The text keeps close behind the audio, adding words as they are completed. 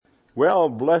Well,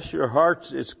 bless your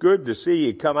hearts. It's good to see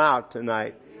you come out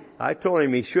tonight. I told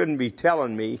him he shouldn't be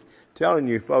telling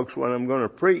you folks when I'm going to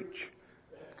preach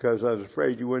because I was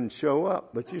afraid you wouldn't show up,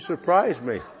 but you surprised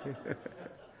me.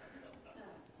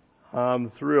 I'm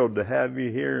thrilled to have you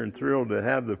here and thrilled to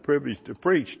have the privilege to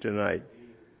preach tonight.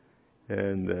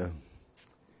 And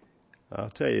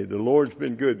I'll tell you, the Lord's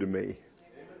been good to me.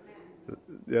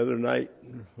 The other night,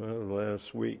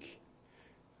 last week,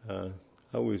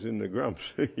 I was in the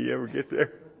grumps. You ever get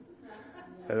there?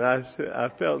 And I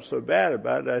felt so bad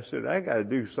about it. I said, I got to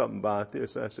do something about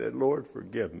this. I said, Lord,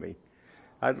 forgive me.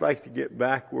 I'd like to get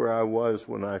back where I was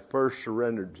when I first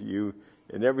surrendered to you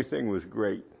and everything was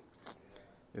great.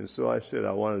 And so I said,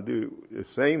 I want to do the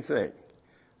same thing.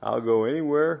 I'll go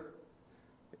anywhere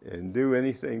and do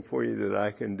anything for you that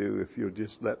I can do if you'll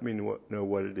just let me know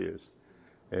what it is.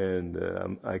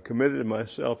 And I committed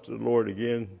myself to the Lord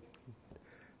again,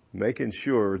 making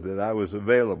sure that I was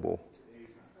available.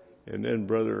 And then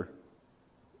Brother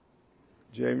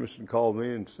Jameson called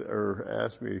me or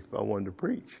asked me if I wanted to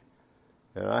preach.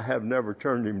 And I have never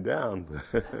turned him down.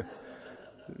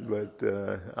 But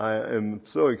I am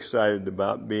so excited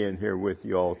about being here with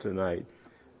you all tonight.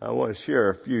 I want to share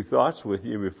a few thoughts with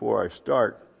you before I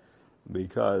start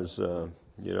because, that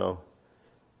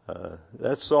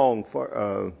song,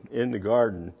 In the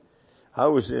Garden, I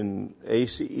was in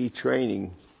ACE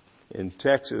training in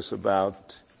Texas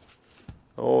about,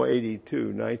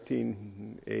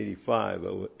 1985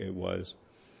 it was.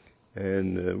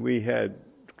 And we had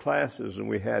classes and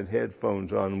we had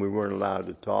headphones on. We weren't allowed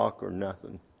to talk or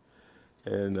nothing.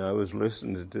 And I was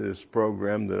listening to this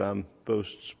program that I'm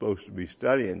supposed to be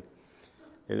studying.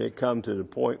 And it come to the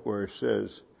point where it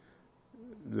says,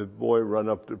 the boy run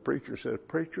up to the preacher and said,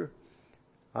 Preacher,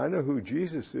 I know who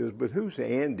Jesus is, but who's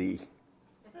Andy?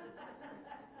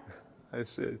 I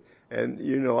said, and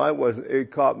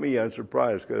it caught me up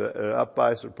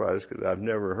by surprise because I've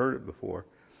never heard it before.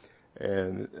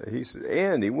 And he said,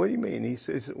 Andy, what do you mean? He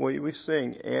says, well, we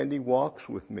sing, Andy walks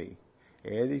with me.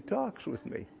 Andy talks with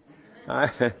me.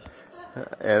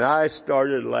 And I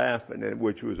started laughing,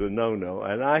 which was a no-no,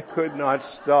 and I could not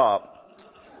stop.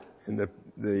 And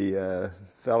the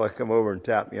fella come over and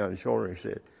tapped me on the shoulder and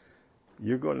said,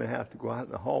 you're going to have to go out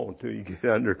in the hall until you get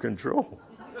under control.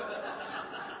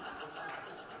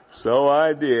 So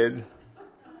I did.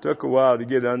 Took a while to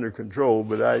get under control,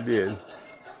 but I did.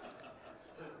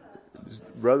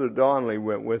 Brother Donnelly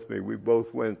went with me. We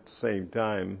both went at the same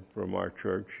time from our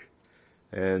church.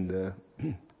 And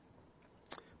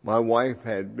my wife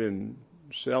had been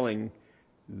selling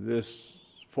this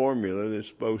formula that's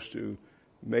supposed to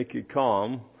make you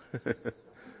calm.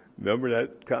 Remember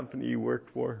that company you worked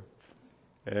for?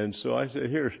 And so I said,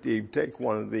 here, Steve, take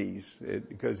one of these.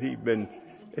 Because he'd been...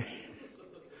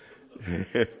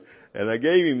 and I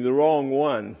gave him the wrong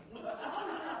one.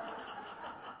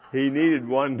 He needed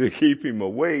one to keep him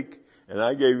awake, and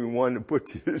I gave him one to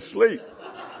put you to sleep.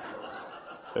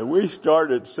 And we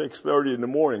started at 6:30 in the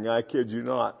morning, I kid you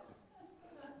not.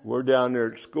 We're down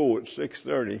there at school at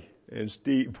 6:30, and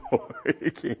Steve, boy,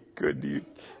 couldn't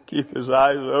keep his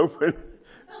eyes open,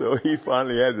 so he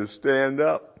finally had to stand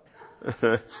up.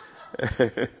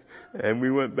 And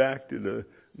we went back to the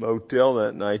motel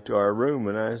that night to our room,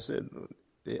 and I said,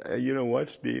 you know what,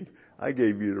 Steve? I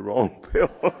gave you the wrong pill.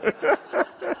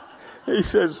 He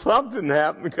said, something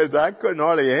happened because I couldn't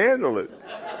hardly handle it.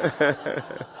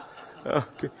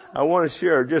 Okay. I want to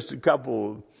share just a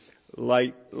couple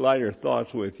lighter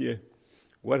thoughts with you.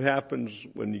 What happens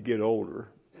when you get older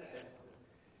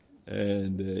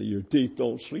and your teeth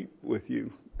don't sleep with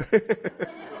you?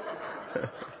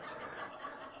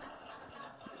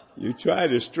 You try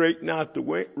to straighten out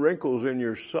the wrinkles in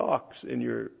your socks and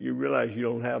you realize you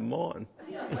don't have them on.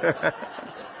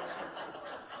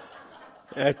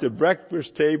 At the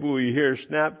breakfast table you hear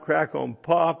snap, crackle, and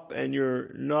pop and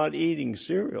you're not eating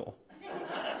cereal.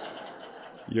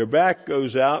 Your back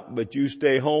goes out, but you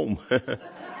stay home.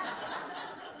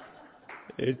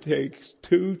 It takes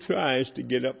 2 tries to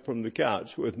get up from the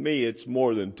couch. With me, it's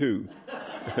more than 2.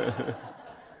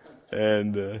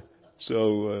 And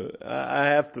so I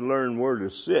have to learn where to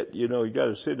sit. You got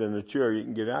to sit in a chair you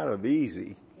can get out of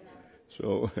easy.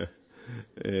 So,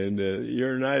 and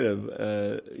your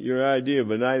idea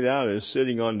of a night out is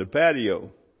sitting on the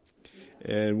patio.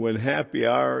 And when happy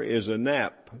hour is a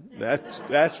nap,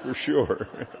 that's for sure.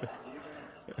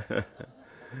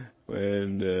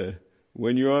 And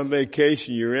when you're on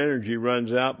vacation, your energy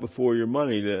runs out before your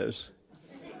money does.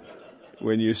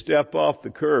 When you step off the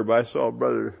curb, I saw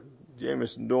Brother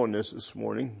Jameson doing this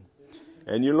morning,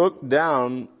 and you look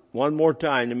down one more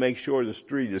time to make sure the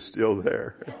street is still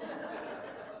there.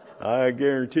 I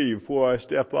guarantee you, before I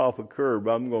step off a curb,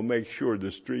 I'm going to make sure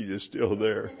the street is still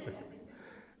there.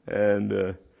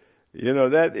 And, you know,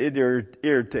 that it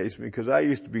irritates me because I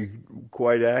used to be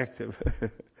quite active.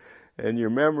 And your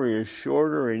memory is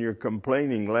shorter and your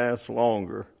complaining lasts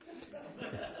longer.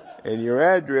 And your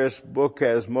address book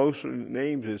has most of the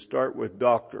names that start with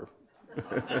doctor.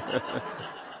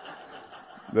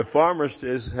 The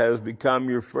pharmacist has become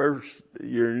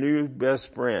your new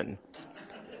best friend.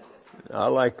 I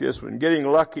like this one. Getting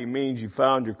lucky means you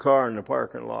found your car in the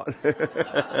parking lot.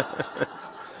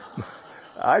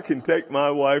 I can take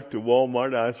my wife to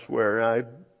Walmart, I swear. I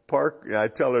park, I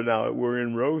tell her now we're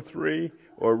in row 3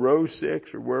 or row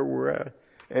 6 or where we're at.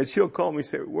 And she'll call me and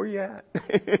say, where you at?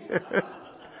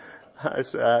 I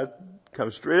say, I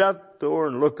come straight out the door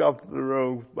and look up the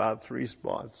row about 3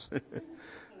 spots.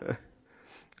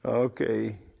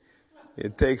 Okay.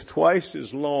 It takes twice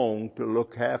as long to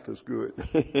look half as good.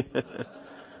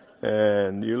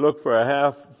 And you look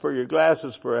for your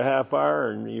glasses for a half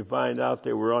hour and you find out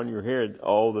they were on your head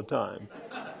all the time.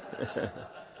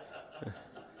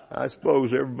 I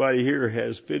suppose everybody here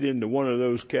has fit into one of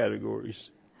those categories.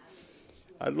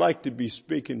 I'd like to be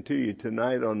speaking to you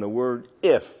tonight on the word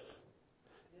if.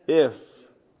 If.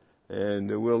 And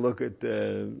we'll look at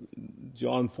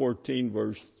John 14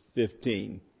 verse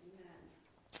 15.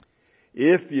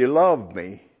 If you love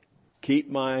me, keep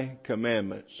my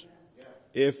commandments.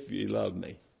 If you love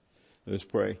me. Let's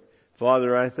pray.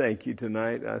 Father, I thank you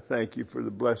tonight. I thank you for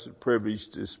the blessed privilege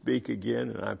to speak again,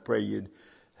 and I pray you'd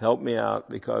help me out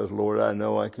because, Lord, I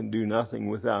know I can do nothing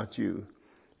without you,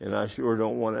 and I sure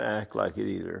don't want to act like it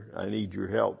either. I need your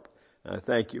help. I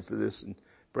thank you for this, and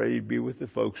pray you'd be with the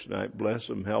folks tonight. Bless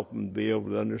them, help them be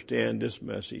able to understand this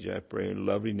message. I pray in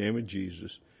the lovely name of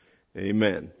Jesus.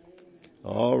 Amen.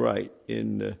 All right.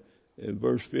 In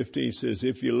verse 15 it says,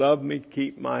 if you love me,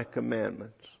 keep my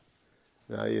commandments.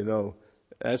 Now, you know,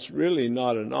 that's really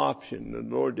not an option.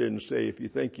 The Lord didn't say if you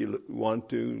think you want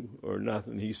to or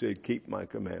nothing. He said, keep my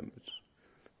commandments.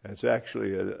 That's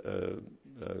actually a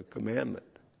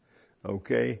commandment.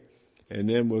 Okay. And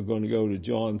then we're going to go to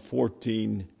John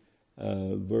 14,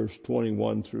 verse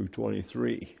 21 through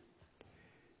 23.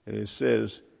 And it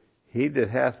says, he that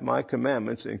hath my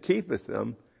commandments and keepeth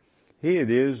them, he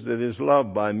it is that is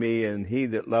loved by me, and he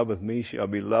that loveth me shall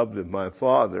be loved of my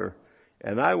Father,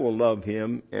 and I will love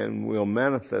him and will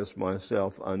manifest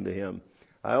myself unto him.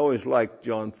 I always like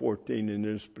John 14 in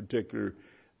this particular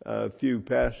few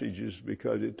passages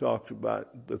because it talks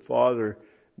about the Father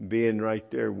being right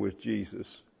there with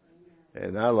Jesus.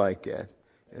 And I like that.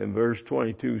 And verse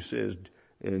 22 says,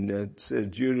 and it says,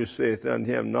 Judas saith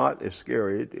unto him, not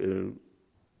Iscariot,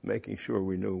 making sure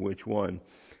we know which one,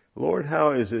 Lord,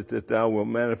 how is it that thou wilt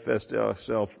manifest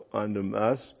thyself unto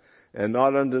us and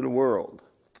not unto the world?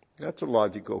 That's a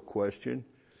logical question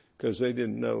because they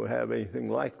didn't have anything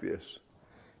like this.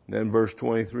 And then verse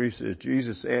 23 says,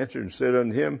 Jesus answered and said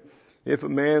unto him, if a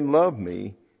man love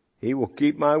me, he will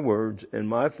keep my words, and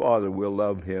my Father will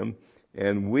love him,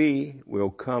 and we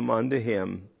will come unto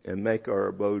him and make our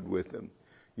abode with him.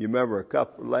 You remember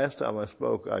last time I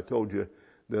spoke, I told you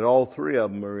that all 3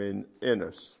 of them are in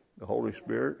us. The Holy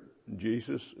Spirit,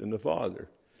 Jesus, and the Father.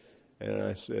 And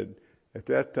I said, at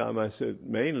that time I said,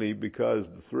 mainly because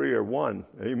the 3 are one.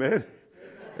 Amen?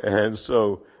 And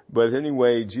so, but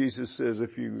anyway, Jesus says,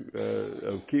 if you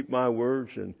keep my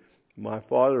words, and my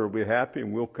Father will be happy,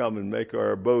 and we'll come and make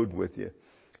our abode with you.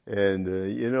 And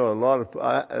you know, a lot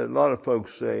of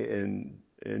folks say,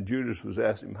 and Judas was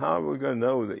asking, how are we going to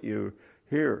know that you're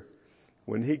here?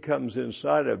 When he comes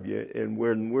inside of you, and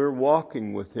when we're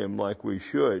walking with him like we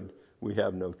should, we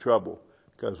have no trouble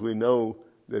because we know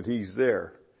that he's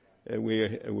there, and we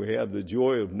have the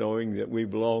joy of knowing that we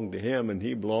belong to him and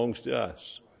he belongs to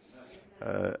us.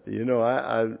 You know,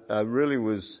 I really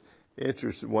was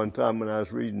interested one time when I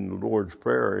was reading the Lord's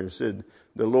Prayer. It said,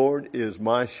 the Lord is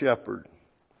my shepherd.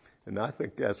 And I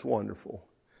think that's wonderful.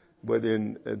 But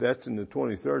that's in the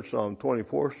 23rd Psalm.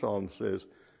 24th Psalm says,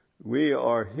 we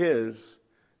are his,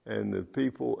 and the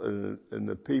people,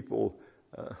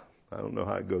 I don't know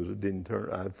how it goes.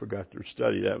 I forgot to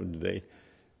study that one today.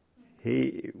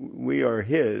 We are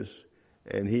his,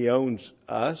 and he owns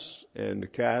us and the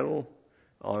cattle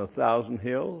on 1,000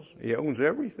 hills. He owns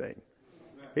everything.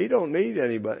 He don't need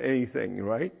anything,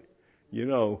 right? You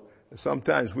know,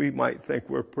 sometimes we might think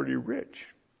we're pretty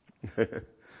rich.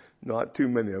 Not too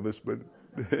many of us, but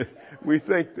we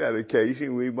think that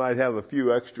occasionally we might have a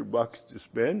few extra bucks to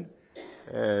spend.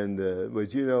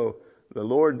 But you know, the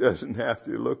Lord doesn't have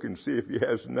to look and see if he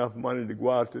has enough money to go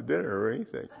out to dinner or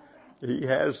anything. He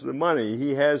has the money.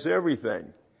 He has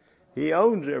everything. He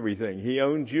owns everything. He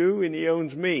owns you and he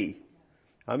owns me.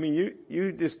 I mean,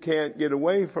 you just can't get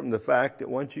away from the fact that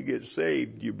once you get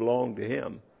saved, you belong to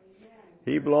him.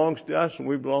 He belongs to us and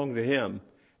we belong to him.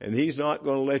 And he's not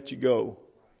going to let you go.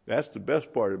 That's the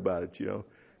best part about it, you know.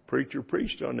 Preacher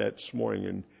preached on that this morning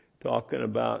and talking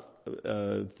about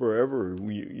forever.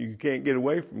 You can't get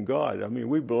away from God. I mean,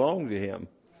 we belong to him.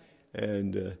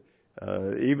 And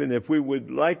even if we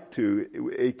would like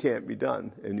to, it can't be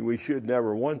done. And we should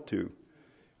never want to.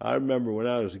 I remember when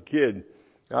I was a kid,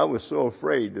 I was so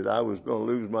afraid that I was going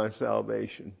to lose my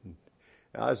salvation.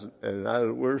 Worse than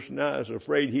that, I was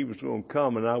afraid he was going to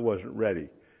come and I wasn't ready.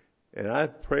 And I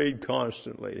prayed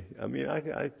constantly. I mean,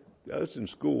 I was in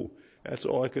school. That's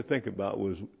all I could think about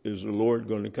was, is the Lord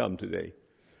going to come today?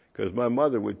 Because my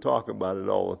mother would talk about it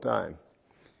all the time.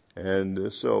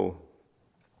 And so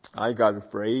I got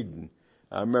afraid. And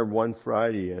I remember one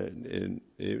Friday,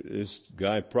 this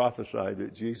guy prophesied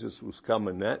that Jesus was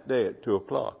coming that day at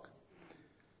 2:00.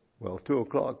 Well,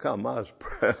 2:00 come, I was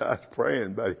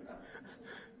praying, buddy.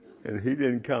 And he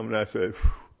didn't come, and I said,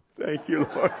 thank you,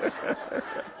 Lord.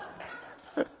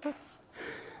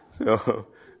 So,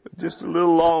 just a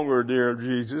little longer, dear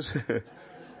Jesus.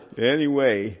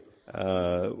 Anyway,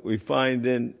 we find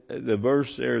in the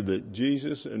verse there that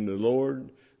Jesus and the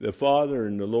Lord, the Father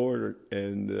and the Lord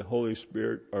and the Holy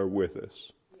Spirit are with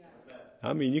us.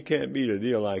 I mean, you can't beat a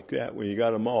deal like that when you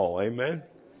got them all. Amen?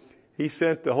 He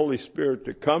sent the Holy Spirit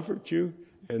to comfort you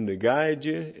and to guide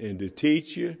you and to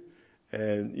teach you.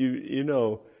 And you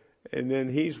know, and then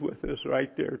he's with us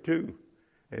right there too.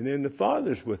 And then the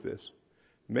Father's with us.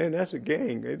 Man, that's a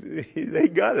gang. They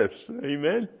got us.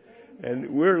 Amen.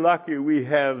 And we're lucky we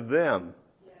have them.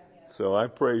 So I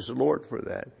praise the Lord for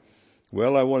that.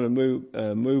 Well, I want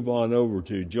to move on over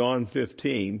to John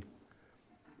 15.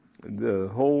 The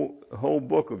whole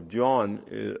book of John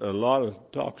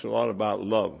talks a lot about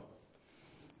love.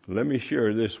 Let me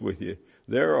share this with you.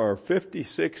 There are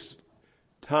 56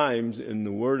 times in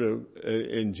the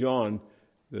in John,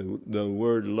 the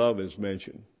word love is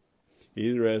mentioned,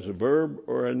 either as a verb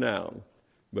or a noun.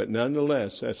 But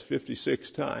nonetheless, that's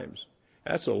 56 times.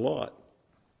 That's a lot.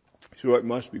 So it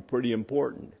must be pretty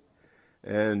important.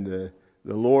 And the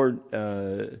Lord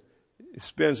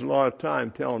spends a lot of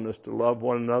time telling us to love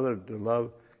one another, to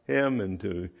love him, and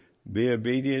to be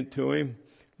obedient to him.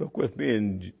 Look with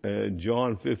me in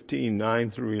John 15,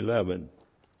 9 through 11.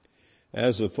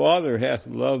 As the Father hath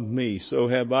loved me, so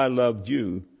have I loved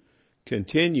you.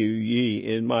 Continue ye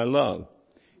in my love.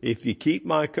 If ye keep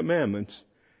my commandments,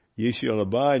 ye shall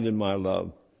abide in my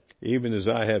love, even as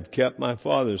I have kept my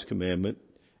Father's commandment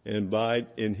and abide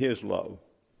in his love.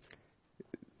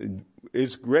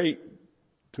 It's great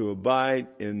to abide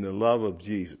in the love of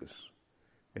Jesus,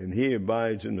 and he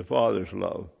abides in the Father's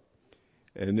love.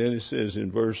 And then it says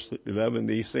in verse 11,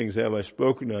 these things have I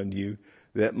spoken unto you,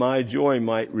 that my joy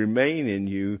might remain in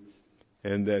you,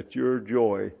 and that your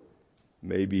joy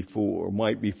might be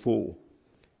full.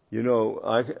 You know,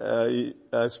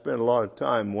 I spent a lot of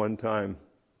time one time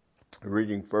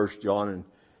reading 1 John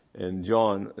and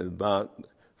John about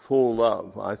full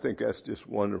love. I think that's just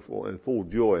wonderful, and full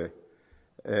joy.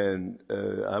 And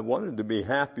I wanted to be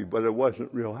happy, but I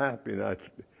wasn't real happy, and I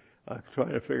was trying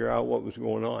to figure out what was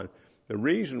going on. The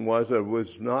reason was I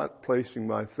was not placing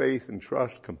my faith and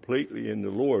trust completely in the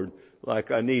Lord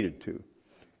like I needed to.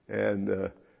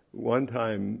 And one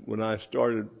time when I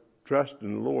started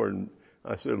trusting the Lord,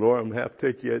 I said, Lord, I'm going to have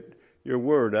to take you at your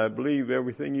word. I believe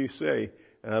everything you say,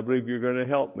 and I believe you're going to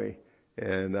help me.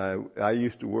 And I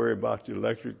used to worry about the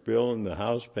electric bill and the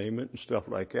house payment and stuff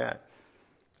like that.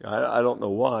 I don't know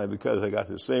why, because I got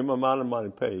the same amount of money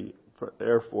paid.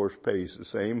 Air Force pays the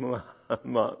same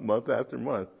amount month after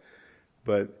month.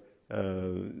 But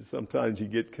sometimes you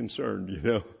get concerned, you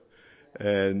know.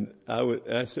 And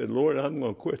I said, Lord, I'm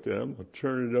going to quit that. I'm going to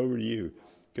turn it over to you,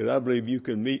 because I believe you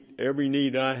can meet every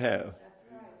need I have.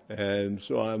 Right. And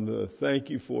so I'm going to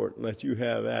thank you for it and let you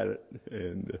have at it.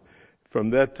 And from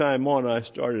that time on, I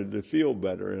started to feel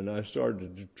better, and I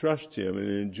started to trust him and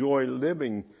enjoy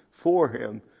living for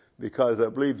him, because I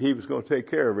believed he was going to take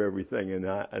care of everything. And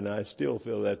I still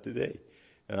feel that today.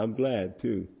 And I'm glad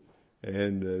too.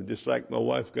 And just like my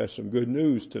wife got some good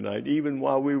news tonight, even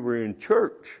while we were in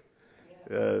church,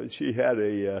 she had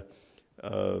a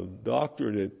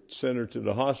doctor that sent her to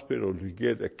the hospital to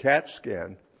get a CAT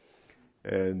scan.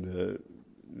 And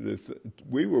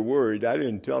we were worried. I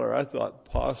didn't tell her. I thought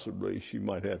possibly she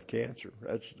might have cancer.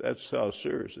 That's how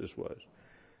serious this was.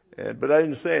 But I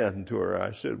didn't say nothing to her.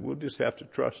 I said, we'll just have to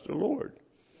trust the Lord.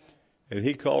 And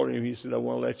he called him. He said, I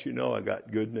want to let you know I got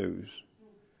good news.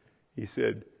 He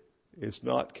said, it's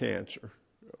not cancer.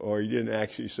 or he didn't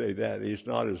actually say that. It's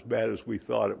not as bad as we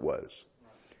thought it was.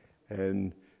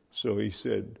 And so he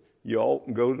said, you all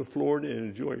can go to Florida and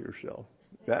enjoy yourself.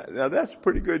 Now that's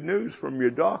pretty good news from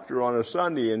your doctor on a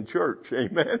Sunday in church.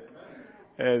 Amen.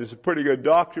 And it's a pretty good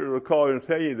doctor to call and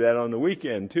tell you that on the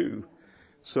weekend too.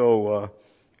 So,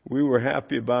 we were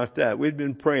happy about that. We'd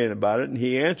been praying about it and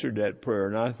he answered that prayer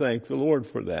and I thank the Lord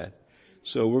for that.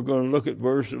 So we're going to look at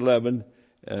verse 11.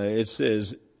 It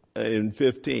says in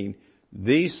 15,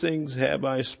 these things have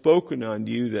I spoken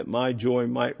unto you that my joy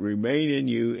might remain in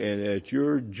you and that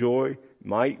your joy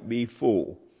might be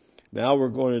full. Now we're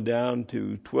going down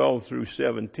to 12 through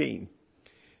 17.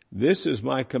 This is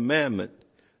my commandment,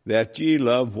 that ye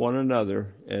love one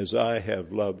another as I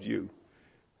have loved you.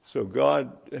 So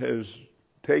God has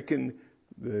taken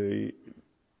the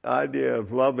idea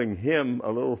of loving him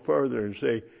a little further and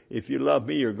say, if you love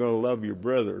me, you're going to love your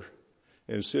brothers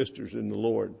and sisters in the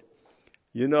Lord.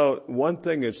 You know, one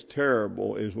thing that's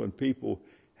terrible is when people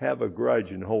have a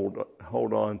grudge and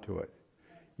hold on to it.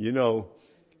 You know,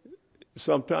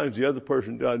 sometimes the other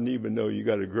person doesn't even know you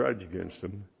got a grudge against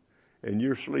them and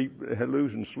you're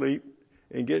losing sleep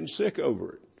and getting sick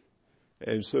over it.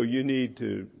 And so you need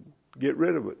to get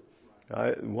rid of it.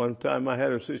 One time I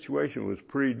had a situation that was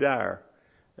pretty dire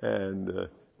and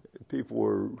people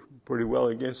were pretty well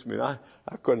against me. And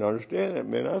I couldn't understand it,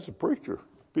 man. I was a preacher.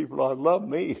 People ought to love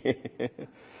me.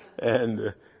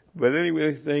 But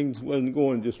anyway, things wasn't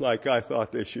going just like I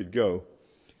thought they should go.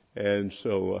 And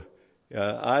so,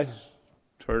 I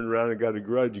turned around and got a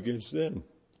grudge against them.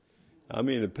 I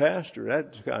mean, the pastor,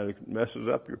 that kind of messes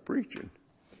up your preaching.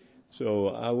 So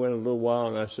I went a little while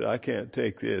and I said, I can't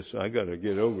take this. I got to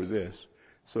get over this.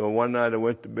 So one night I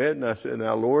went to bed and I said,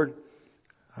 now Lord,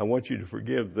 I want you to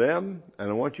forgive them and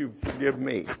I want you to forgive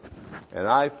me. And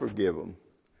I forgive them.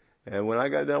 And when I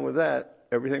got done with that,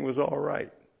 everything was all right.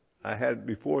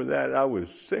 Before that, I was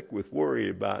sick with worry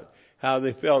about how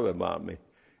they felt about me.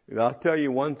 And I'll tell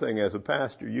you one thing as a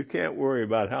pastor, you can't worry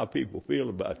about how people feel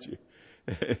about you.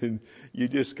 And you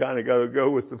just kind of got to go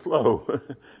with the flow.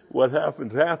 What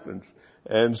happens, happens.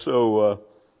 And so,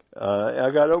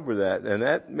 I got over that and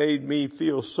that made me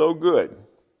feel so good.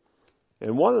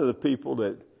 And one of the people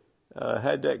that,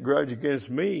 had that grudge against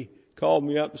me called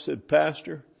me up and said,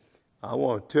 Pastor, I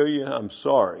want to tell you I'm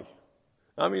sorry.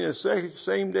 I mean, the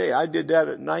same day I did that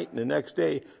at night and the next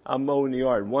day I'm mowing the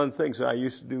yard. One of the things I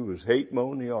used to do was hate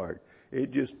mowing the yard.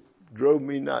 It just drove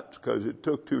me nuts because it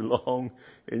took too long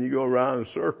and you go around in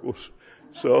circles.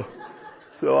 So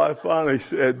I finally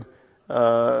said,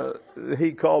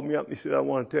 he called me up and he said, I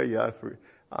want to tell you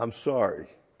I'm sorry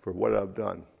for what I've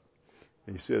done.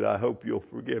 He said, I hope you'll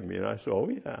forgive me. And I said, oh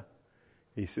yeah.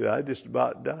 He said, I just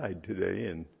about died today.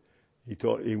 And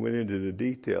he went into the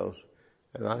details.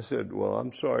 And I said, well,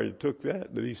 I'm sorry it took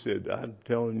that. But he said, I'm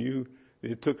telling you,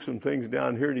 it took some things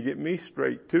down here to get me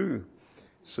straight too.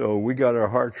 So we got our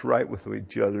hearts right with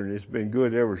each other and it's been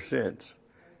good ever since.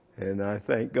 And I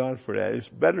thank God for that. It's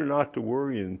better not to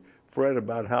worry and fret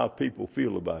about how people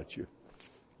feel about you.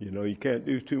 You know, you can't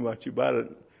do too much about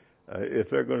it. If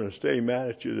they're going to stay mad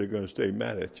at you, they're going to stay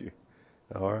mad at you.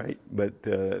 All right. But,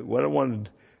 what I wanted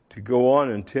to go on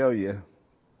and tell you,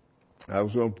 I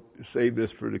was going to save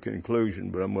this for the conclusion,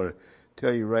 but I'm going to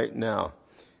tell you right now.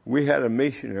 We had a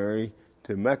missionary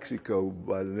to Mexico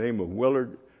by the name of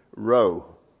Willard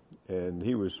Rowe, and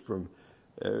he was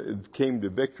came to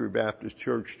Victory Baptist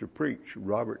Church to preach.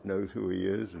 Robert knows who he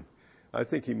is, and I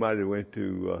think he might have went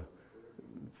to,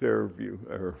 Fairview,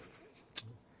 or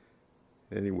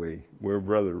anyway, where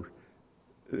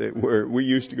we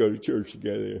used to go to church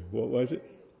together. What was it?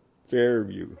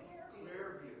 Fairview.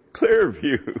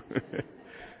 Clearview.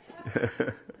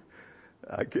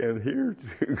 I can't hear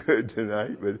too good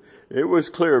tonight, but it was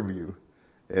Clearview.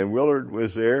 And Willard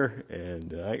was there,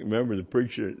 and I remember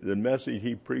the message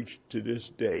he preached to this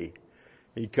day.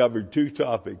 He covered two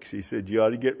topics. He said, you ought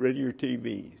to get rid of your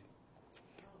TVs.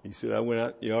 He said, I went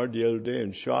out in the yard the other day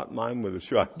and shot mine with a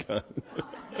shotgun.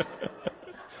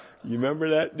 You remember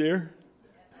that, dear?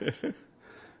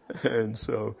 And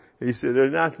so he said,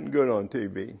 there's nothing good on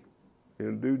TV.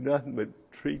 It'll do nothing but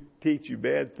teach you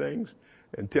bad things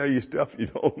and tell you stuff you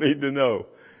don't need to know.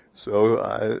 So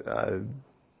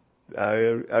I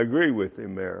agree with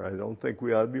him there. I don't think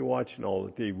we ought to be watching all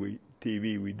the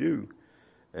TV we do.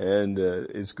 And,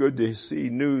 it's good to see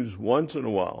news once in a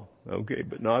while. Okay.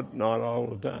 But not all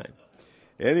the time.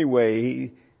 Anyway,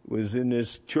 he was in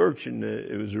this church and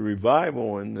it was a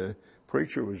revival and the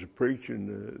preacher was preaching,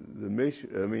 the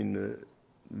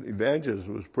evangelist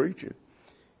was preaching.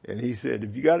 And he said,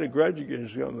 if you got a grudge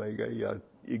against something,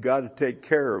 you got to take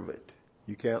care of it.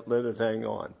 You can't let it hang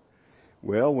on.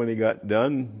 Well, when he got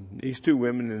done, these two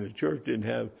women in the church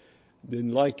didn't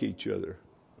like each other.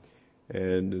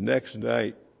 And the next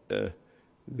night,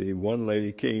 the one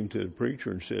lady came to the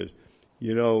preacher and says,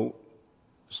 you know,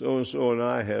 so-and-so and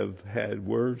I have had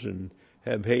words and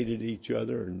have hated each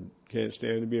other and can't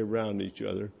stand to be around each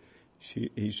other.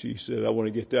 She said, I want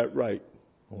to get that right.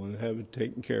 I want to have it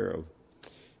taken care of.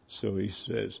 So he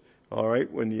says, all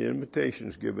right, when the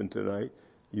invitation's given tonight,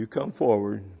 you come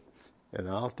forward and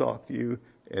I'll talk to you,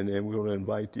 and then we'll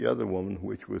invite the other woman,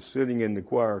 which was sitting in the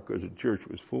choir because the church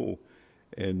was full,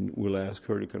 and we'll ask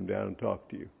her to come down and talk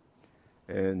to you.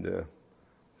 And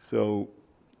so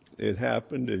it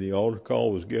happened, and the altar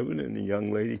call was given, and the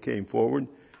young lady came forward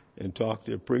and talked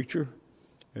to the preacher,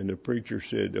 and the preacher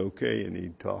said, okay, and he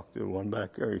talked to the one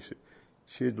back there. He said,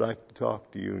 she'd like to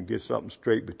talk to you and get something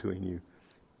straight between you.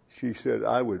 She said,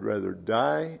 I would rather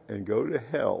die and go to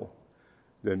hell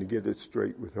than to get it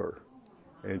straight with her.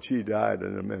 And she died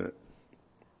in a minute.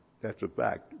 That's a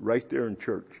fact. Right there in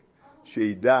church.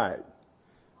 She died.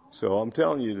 So I'm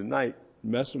telling you tonight,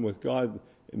 messing with God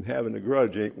and having a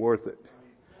grudge ain't worth it,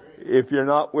 if you're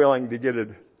not willing to get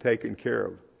it taken care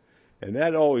of. And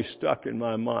that always stuck in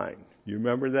my mind. You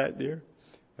remember that, dear?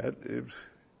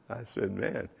 I said,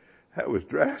 man, that was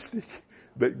drastic.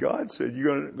 But God said,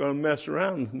 you're going to mess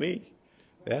around with me.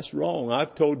 That's wrong.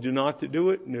 I've told you not to do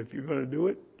it, and if you're going to do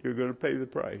it, you're going to pay the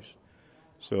price.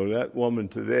 So that woman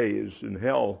today is in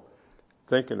hell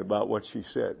thinking about what she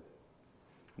said.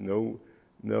 Because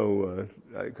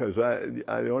the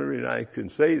only reason I can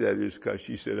say that is because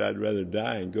she said I'd rather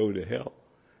die and go to hell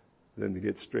than to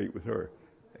get straight with her.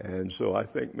 And so I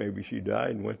think maybe she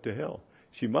died and went to hell.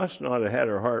 She must not have had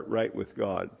her heart right with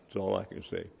God. That's all I can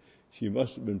say. She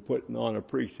must have been putting on a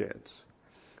pretense.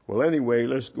 Well, anyway,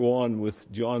 let's go on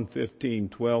with John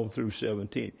 15:12 through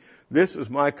 17. This is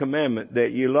my commandment,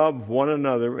 that ye love one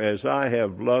another as I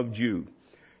have loved you.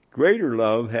 Greater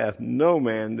love hath no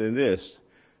man than this,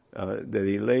 that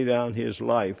he lay down his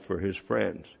life for his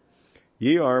friends.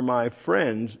 Ye are my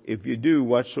friends if you do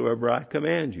whatsoever I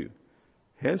command you.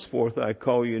 Henceforth I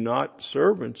call you not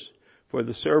servants, for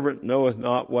the servant knoweth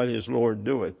not what his Lord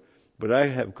doeth. But I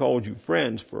have called you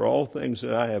friends, for all things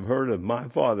that I have heard of my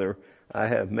Father I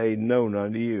have made known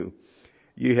unto you.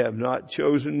 You have not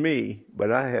chosen me,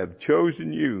 but I have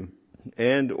chosen you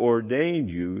and ordained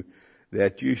you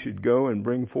that you should go and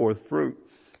bring forth fruit,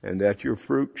 and that your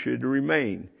fruit should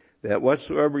remain, that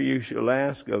whatsoever you shall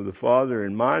ask of the Father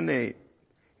in my name,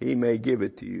 he may give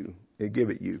it you.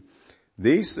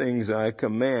 These things I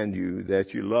command you,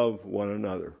 that you love one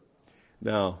another.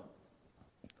 Now,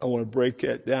 I want to break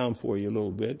that down for you a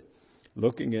little bit.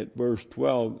 Looking at verse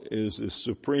 12 is the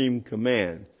supreme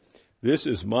command. This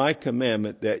is my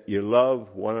commandment, that you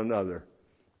love one another.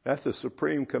 That's a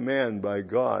supreme command by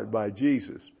God, by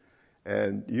Jesus.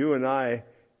 And you and I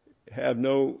have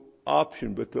no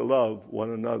option but to love one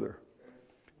another.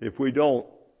 If we don't,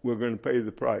 we're going to pay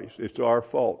the price. It's our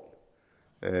fault.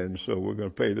 And so we're going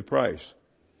to pay the price.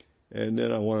 And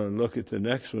then I want to look at the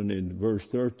next one in verse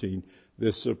 13,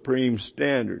 the supreme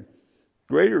standard.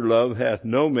 Greater love hath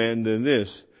no man than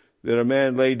this, that a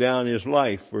man lay down his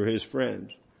life for his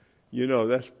friends. You know,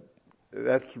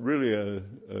 that's really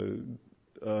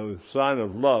a sign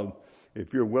of love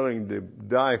if you're willing to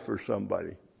die for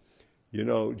somebody. You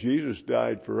know, Jesus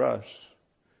died for us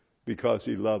because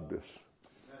he loved us.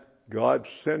 God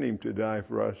sent him to die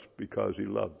for us because he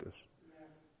loved us.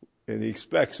 And he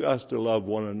expects us to love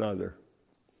one another.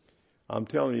 I'm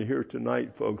telling you here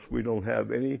tonight, folks, we don't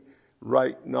have any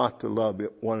right not to love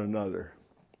one another.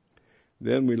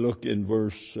 Then we look in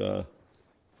verse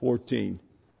 14,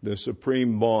 the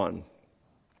supreme bond.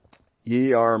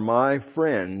 Ye are my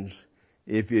friends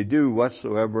if you do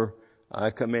whatsoever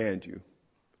I command you.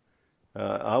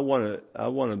 I want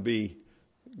to be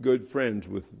good friends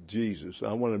with Jesus.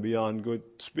 I want to be on good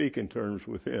speaking terms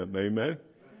with him. Amen.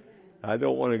 I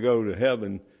don't want to go to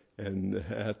heaven and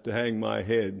have to hang my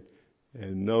head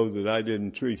and know that I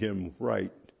didn't treat him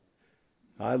right.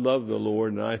 I love the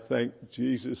Lord, and I thank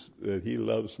Jesus that he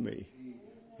loves me.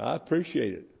 I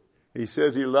appreciate it. He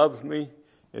says he loves me,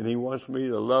 and he wants me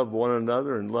to love one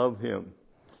another and love him.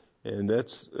 And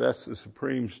that's the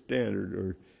supreme standard,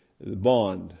 or the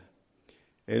bond.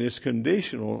 And it's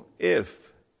conditional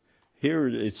if. Here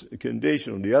it's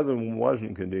conditional. The other one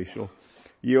wasn't conditional.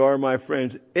 You are my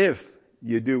friends if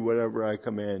you do whatever I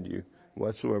command you,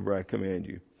 whatsoever I command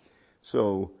you.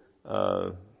 So,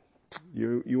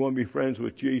 you want to be friends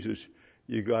with Jesus,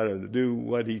 you got to do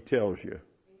what he tells you.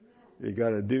 You got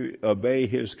to obey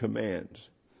his commands.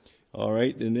 All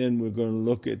right, and then we're going to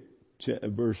look at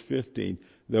verse 15.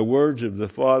 The words of the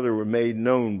Father were made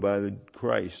known by the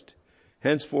Christ,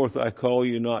 Henceforth I call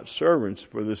you not servants,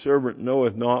 for the servant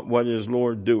knoweth not what his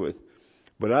Lord doeth.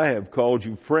 But I have called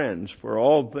you friends, for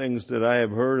all things that I have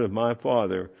heard of my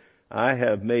Father, I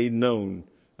have made known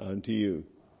unto you.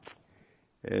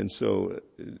 And so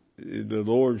the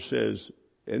Lord says,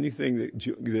 anything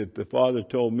that the Father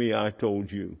told me, I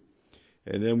told you.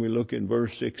 And then we look in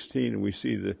verse 16 and we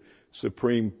see the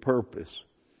supreme purpose.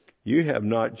 You have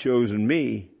not chosen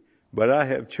me, but I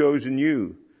have chosen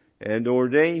you and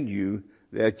ordained you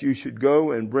that you should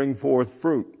go and bring forth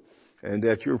fruit, and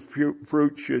that your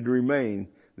fruit should remain,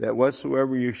 that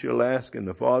whatsoever you shall ask in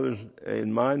the Father's,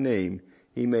 in my name,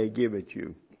 he may give it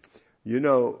you. You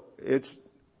know,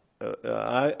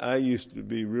 I used to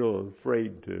be real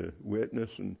afraid to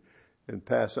witness and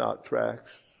pass out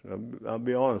tracts. I'll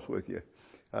be honest with you.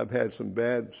 I've had some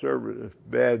bad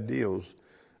deals.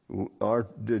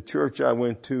 The church I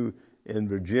went to in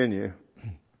Virginia,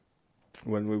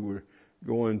 when we were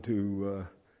going to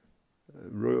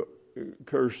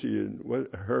Kersey and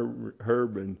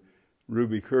Herb and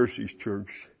Ruby Kersey's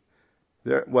church.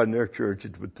 That wasn't their church,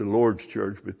 it was the Lord's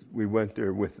church, but we went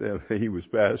there with them. He was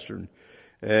pastoring.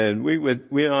 And we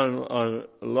went on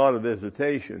a lot of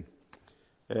visitation.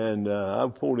 And I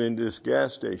pulled into this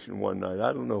gas station one night.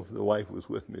 I don't know if the wife was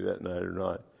with me that night or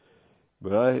not.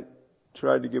 But I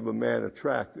tried to give a man a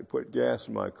tract to put gas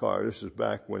in my car. This is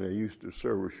back when they used to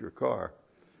service your car.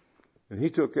 And he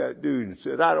took that dude and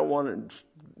said, I don't want it,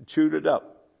 chewed it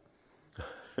up.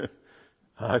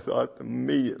 I thought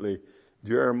immediately,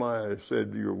 Jeremiah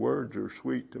said, your words are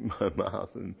sweet to my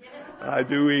mouth, and I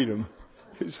do eat them.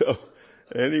 So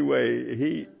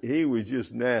anyway, he was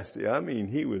just nasty. I mean,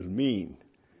 he was mean.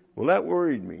 Well, that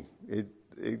worried me.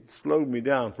 It slowed me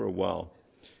down for a while.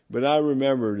 But I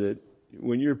remember that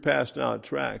when you're passing out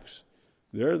tracts,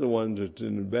 they're the ones that's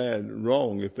in the bad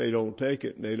wrong if they don't take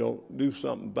it and they don't do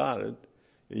something about it,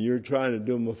 and you're trying to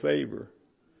do them a favor.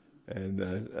 And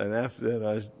after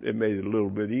that, it made it a little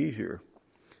bit easier.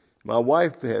 My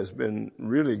wife has been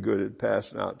really good at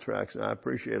passing out tracts, and I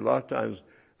appreciate it. A lot of times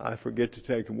I forget to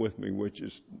take them with me, which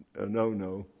is a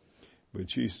no-no.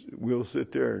 But we'll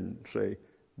sit there and say,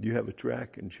 do you have a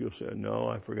tract? And she'll say, no,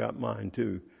 I forgot mine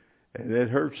too. And it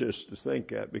hurts us to think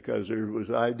that, because there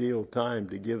was ideal time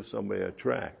to give somebody a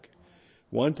tract.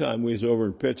 One time we was over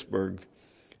in Pittsburgh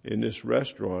in this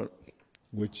restaurant,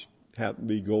 which happened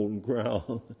to be Golden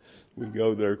Crown. We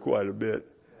go there quite a bit.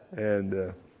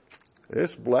 And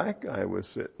this black guy was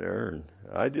sitting there, and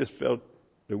I just felt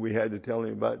that we had to tell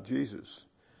him about Jesus.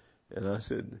 And I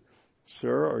said,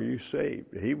 sir, are you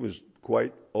saved? He was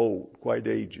quite old, quite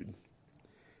aged.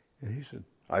 And he said,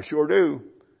 I sure do.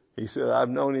 He said, I've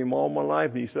known him all my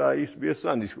life. And he said, I used to be a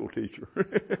Sunday school teacher.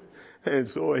 And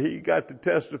so he got to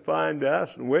testifying to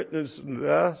us and witnessing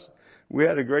to us. We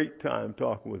had a great time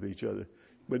talking with each other.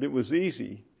 But it was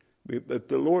easy. But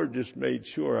the Lord just made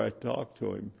sure I talked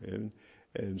to him.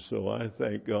 And so I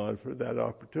thank God for that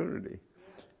opportunity.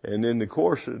 And in the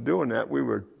course of doing that, we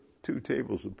were 2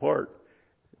 tables apart.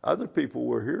 Other people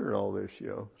were hearing all this,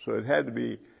 so it had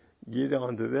to get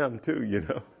on to them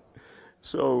too,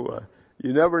 So,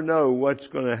 you never know what's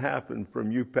going to happen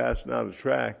from you passing out a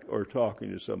tract or talking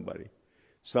to somebody.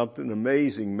 Something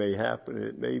amazing may happen.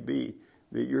 It may be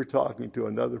that you're talking to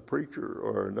another preacher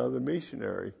or another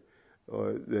missionary,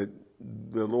 or that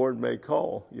the Lord may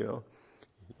call,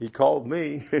 He called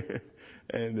me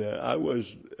and I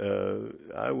was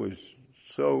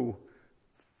so,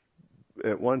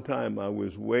 at one time I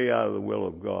was way out of the will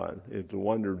of God. It's a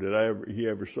wonder that He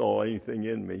ever saw anything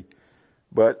in me.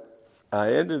 But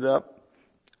I ended up,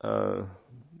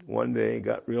 one day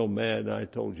got real mad. I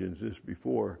told you this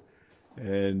before.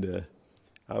 And,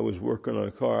 I was working on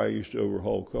a car. I used to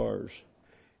overhaul cars,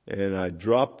 and I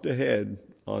dropped the head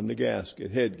on the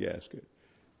head gasket.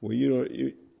 Well,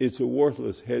 it's a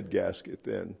worthless head gasket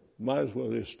then. Might as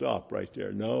well just stop right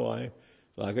there. No,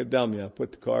 like a dummy, I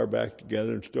put the car back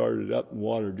together and started it up, and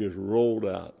water just rolled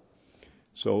out.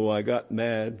 So I got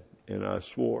mad and I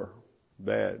swore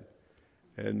bad.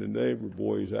 And the neighbor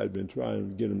boys, I'd been trying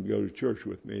to get them to go to church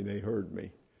with me, and they heard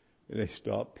me. And they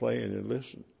stopped playing and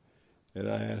listened. And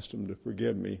I asked them to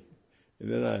forgive me. And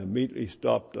then I immediately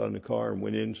stopped on the car and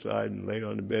went inside and laid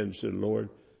on the bed and said, Lord,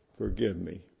 forgive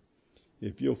me.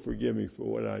 If you'll forgive me for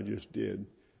what I just did,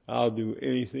 I'll do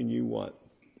anything you want.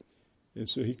 And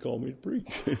so He called me to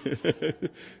preach.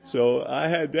 So I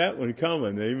had that one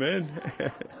coming, amen.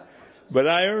 But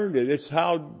I earned it. It's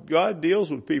how God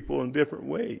deals with people in different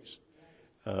ways.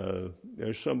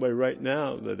 There's somebody right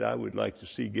now that I would like to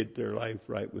see get their life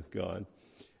right with God.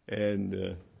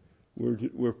 And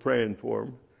we're praying for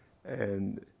them.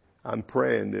 And I'm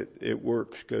praying that it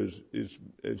works, because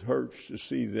it hurts to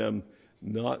see them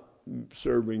not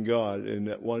serving God, and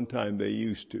at one time they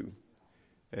used to.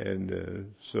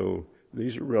 And so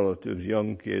these are relatives,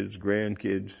 young kids,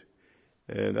 grandkids,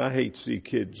 and I hate to see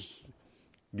kids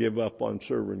give up on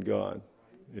serving God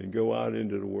and go out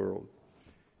into the world,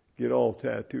 get all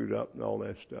tattooed up and all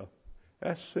that stuff.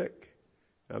 That's sick.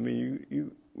 I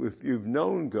mean, if you've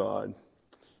known God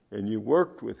and you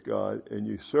worked with God and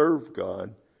you served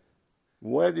God,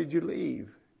 why did you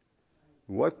leave?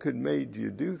 What could made you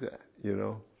do that, you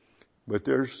know? But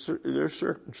there's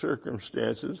certain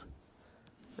circumstances,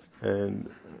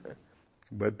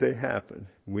 but they happen.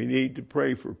 We need to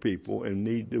pray for people and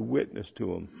need to witness to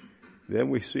them. Then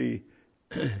we see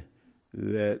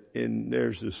that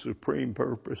there's a supreme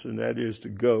purpose, and that is to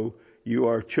go. You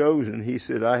are chosen. He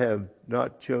said,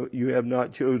 you have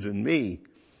not chosen me.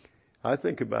 I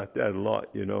think about that a lot,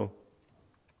 you know.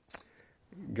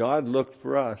 God looked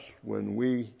for us when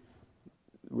we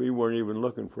weren't even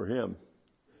looking for him.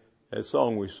 That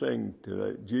song we sing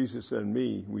today, Jesus and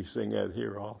Me, we sing that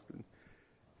here often.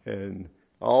 And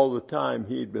all the time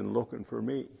he'd been looking for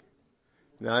me.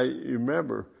 Now you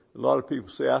remember, a lot of people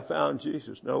say, I found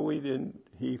Jesus. No, we didn't.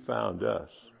 He found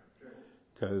us.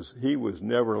 Because he was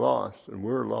never lost and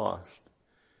we're lost.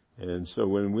 And so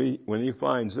when he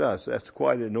finds us, that's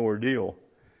quite an ordeal.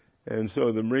 And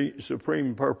so the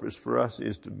supreme purpose for us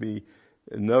is to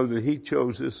know that he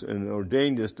chose us and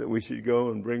ordained us that we should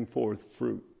go and bring forth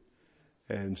fruit.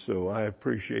 And so I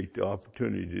appreciate the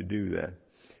opportunity to do that.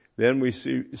 Then we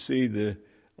see the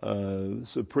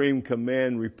supreme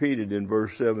command repeated in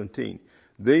verse 17.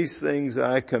 These things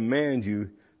I command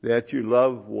you, that you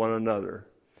love one another.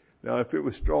 Now if it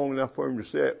was strong enough for him to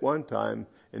say it one time,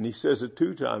 and he says it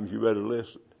 2 times, you better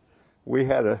listen. We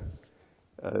had an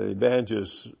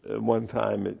evangelist one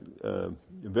time at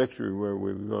Victory, where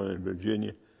we were going in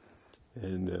Virginia,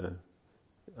 and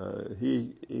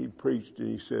he preached and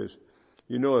he says,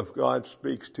 you know, if God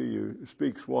speaks to you,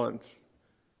 speaks once,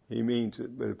 he means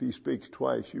it, but if he speaks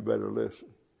twice, you better listen.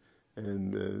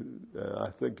 And I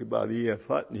think about E.F.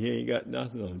 Hutton, he ain't got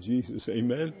nothing on Jesus,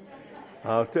 amen?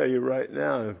 I'll tell you right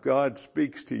now, if God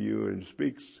speaks to you and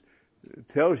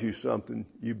tells you something,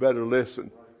 you better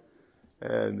listen.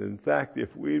 And in fact,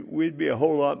 if we'd be a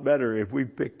whole lot better if we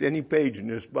picked any page in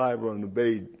this Bible and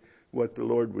obeyed what the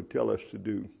Lord would tell us to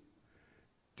do.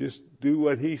 Just do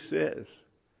what he says.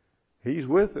 He's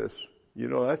with us. You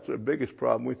know, that's the biggest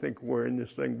problem. We think we're in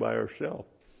this thing by ourselves.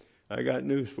 I got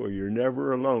news for you. You're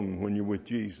never alone when you're with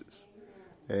Jesus.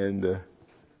 And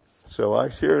so I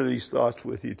share these thoughts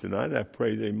with you tonight. I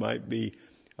pray they might be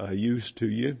used to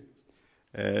you.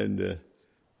 And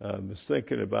I was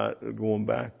thinking about going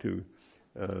back to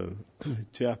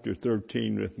chapter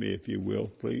 13 with me, if you will,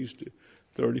 please, to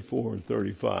 34 and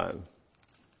 35.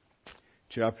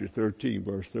 Chapter 13,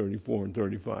 verse 34 and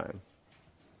 35.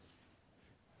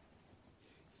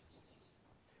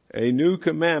 A new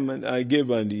commandment I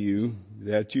give unto you,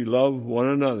 that you love one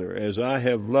another, as I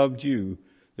have loved you,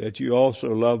 that you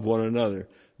also love one another.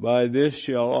 By this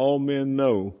shall all men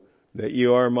know that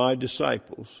you are my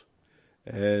disciples,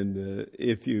 and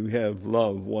if you have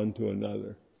love one to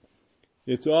another.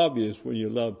 It's obvious when you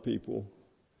love people,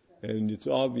 and it's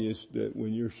obvious that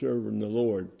when you're serving the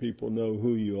Lord, people know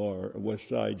who you are and what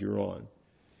side you're on.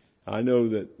 I know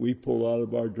that we pull out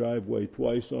of our driveway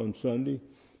twice on Sunday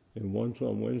and once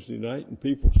on Wednesday night, and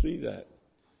people see that.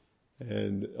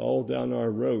 And all down our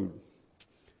road,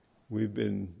 we've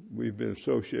been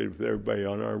associated with everybody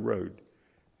on our road.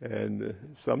 And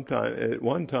at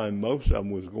one time, most of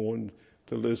them was going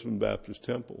to Lisbon Baptist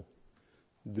Temple.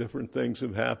 Different things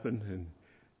have happened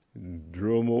and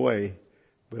drew them away.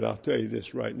 But I'll tell you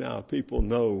this right now, people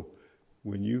know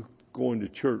when you going to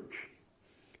church,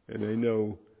 and they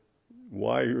know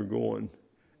why you're going,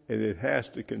 and it has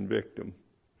to convict them.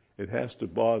 It has to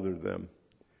bother them.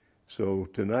 So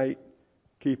tonight,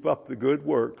 keep up the good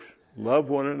works. Love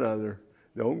one another.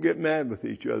 Don't get mad with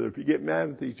each other. If you get mad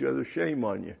with each other, shame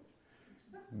on you.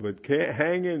 But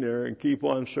hang in there and keep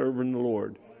on serving the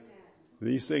Lord.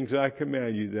 These things I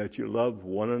command you, that you love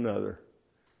one another.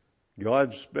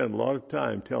 God spent a lot of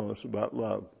time telling us about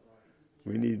love.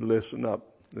 We need to listen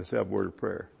up. Let's have a word of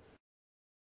prayer.